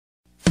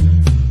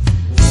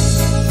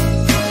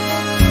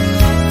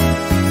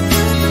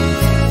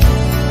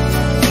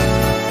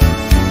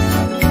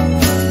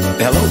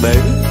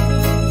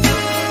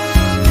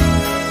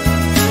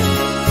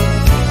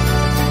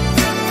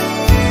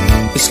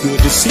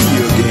see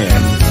you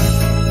again.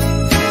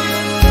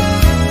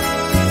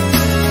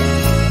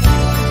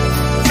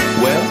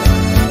 Well,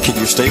 can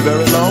you stay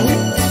very long?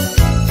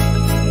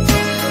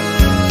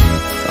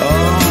 Oh,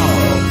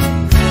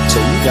 so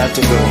you got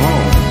to go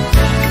home.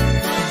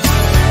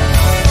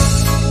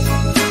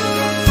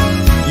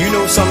 You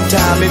know,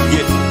 sometime it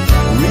get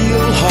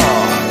real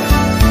hard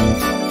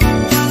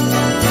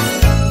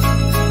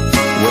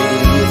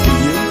waiting here for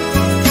you.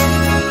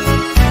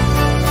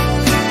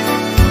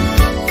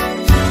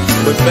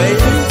 But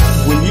baby,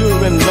 when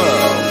you're in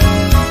love,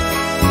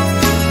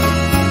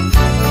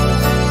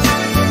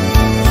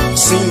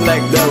 seem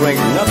like there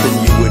ain't nothing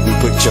you wouldn't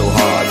put your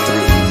heart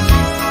through.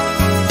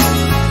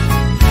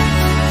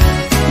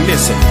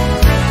 Listen,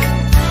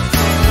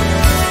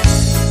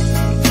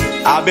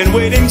 I've been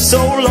waiting so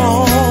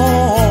long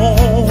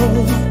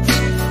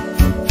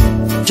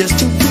just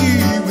to be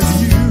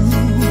with you.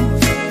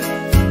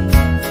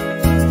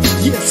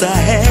 Yes, I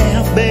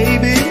have,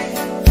 baby.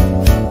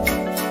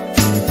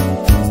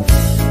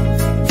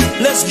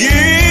 Let's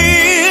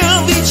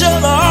give each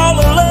other all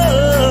the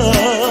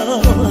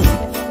love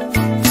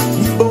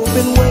we've both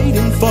been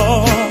waiting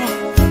for.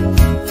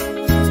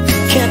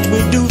 Can't we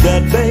do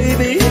that,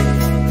 baby?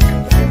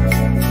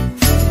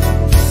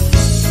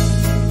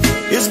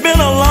 It's been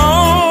a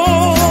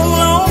long,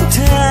 long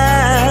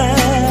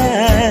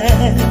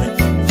time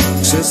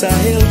since I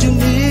held you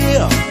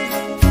near.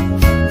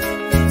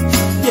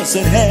 Yes,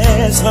 it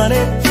has,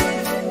 honey.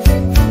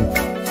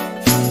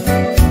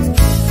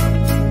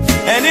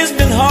 And it's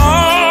been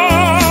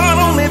hard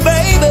on me,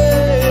 baby,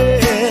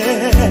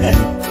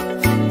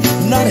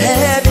 not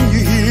having you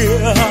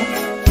here.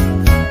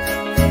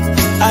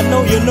 I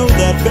know you know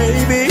that,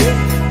 baby.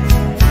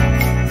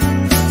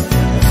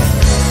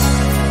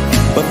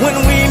 But when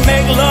we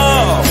make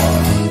love,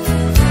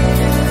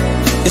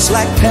 it's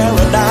like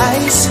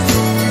paradise.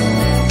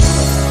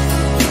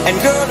 And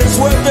girl, it's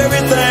worth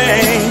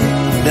everything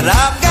that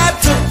I've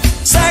got to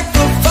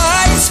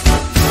sacrifice.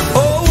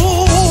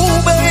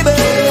 Oh, baby,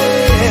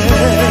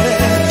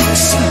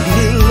 sweet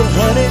little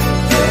honey,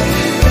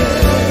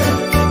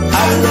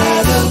 I'd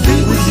rather be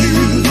with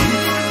you.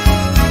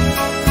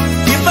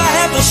 If I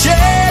had to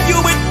share you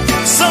with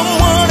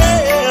someone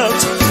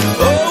else,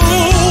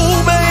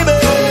 oh, baby,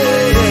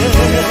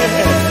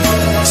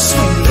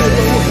 sweet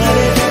little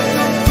honey,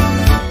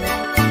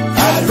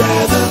 I'd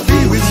rather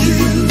be with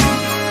you.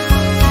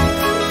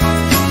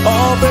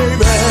 Oh,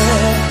 baby,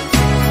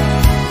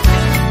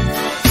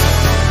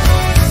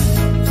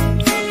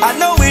 I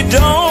know we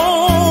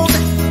don't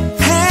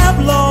have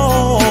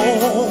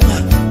long.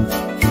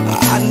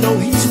 I know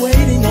he's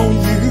waiting on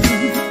you.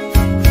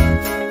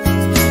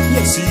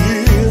 Yes, he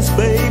is,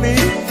 baby.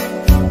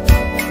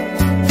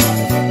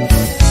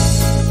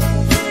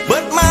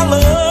 But my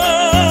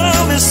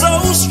love is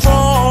so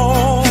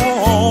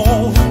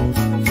strong,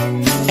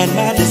 and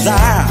my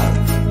desire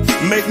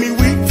make me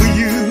weak for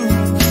you.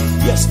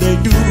 Yes, they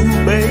do,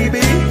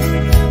 baby.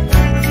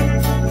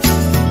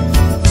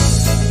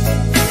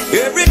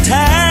 Every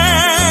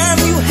time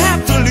you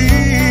have to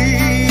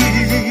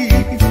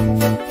leave,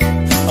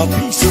 a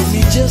piece of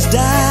me just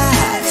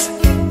dies.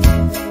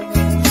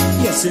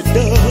 Yes, it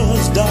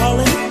does,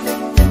 darling.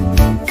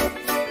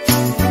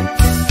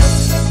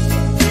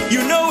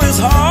 You know it's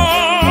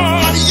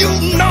hard, you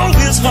know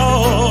it's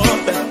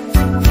hard,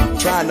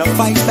 trying to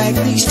fight back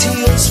these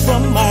tears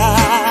from my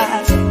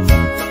eyes.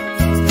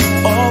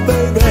 Oh,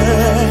 baby,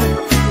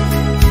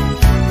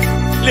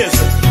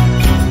 listen,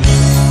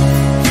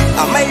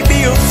 I may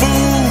be a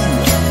fool,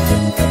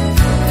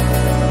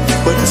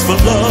 but it's for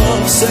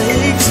love's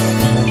sakes.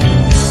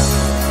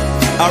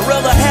 I'd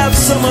rather have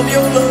some of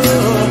your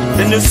love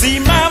than to see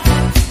my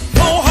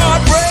whole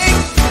heart break.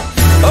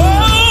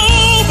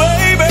 Oh,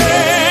 baby,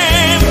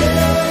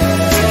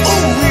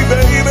 ooh,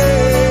 baby,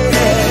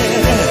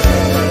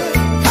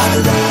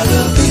 I'd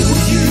rather be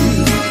with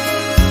you,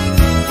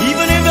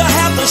 even if I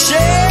have to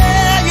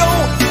share your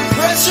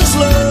precious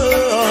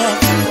love.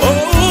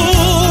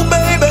 Oh,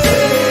 baby,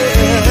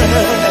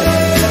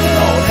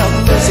 Lord have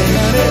mercy,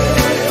 honey,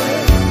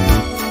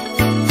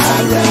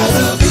 I'd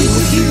rather be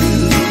with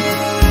you.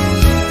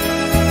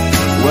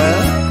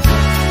 Well,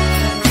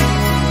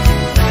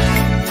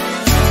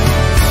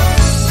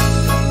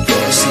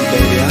 see,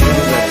 baby, I know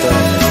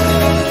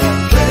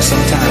that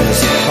sometimes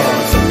it's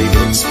hard for me to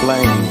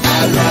explain.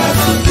 I'd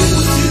rather be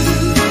with you,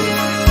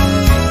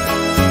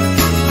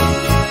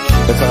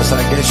 because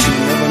I guess you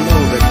never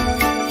know that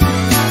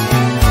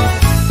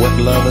what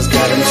love has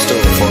got in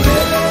store for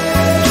you.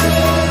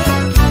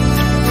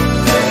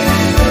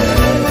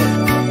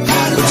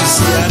 But you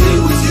see, I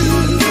knew with you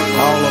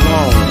all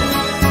along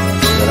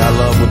that our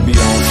love would be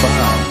on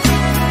fire.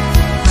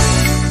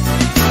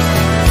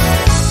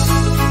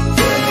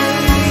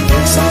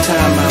 And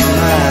sometimes my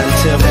mind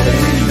tells me to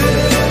leave,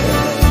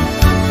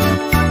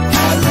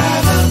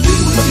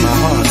 but my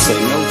heart say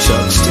no,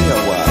 Chuck, stay a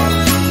while.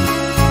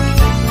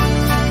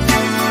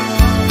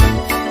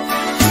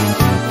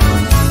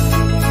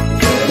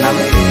 Now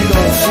maybe you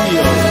don't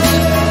feel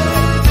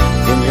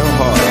in your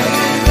heart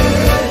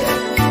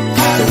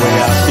the way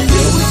I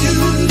feel.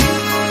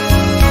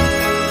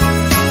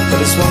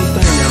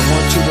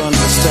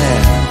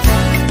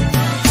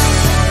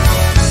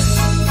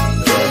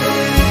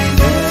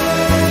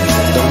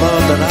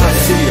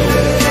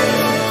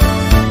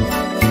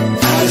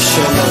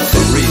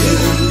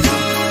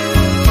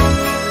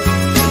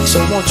 So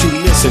won't you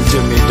listen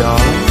to me,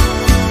 darling?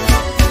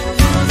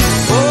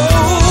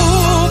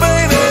 Oh,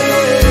 baby.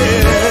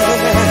 Oh,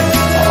 baby.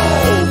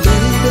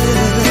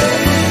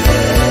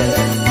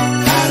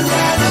 I'd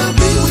rather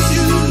be with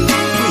you.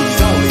 Please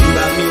don't leave.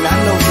 I mean, I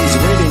know he's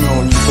waiting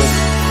on you, but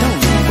don't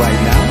leave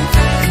right now.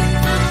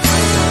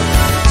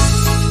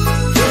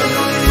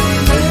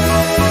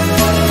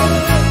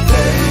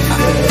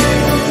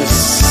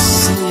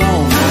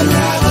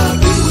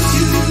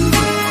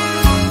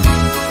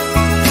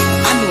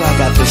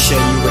 Share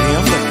you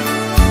with him.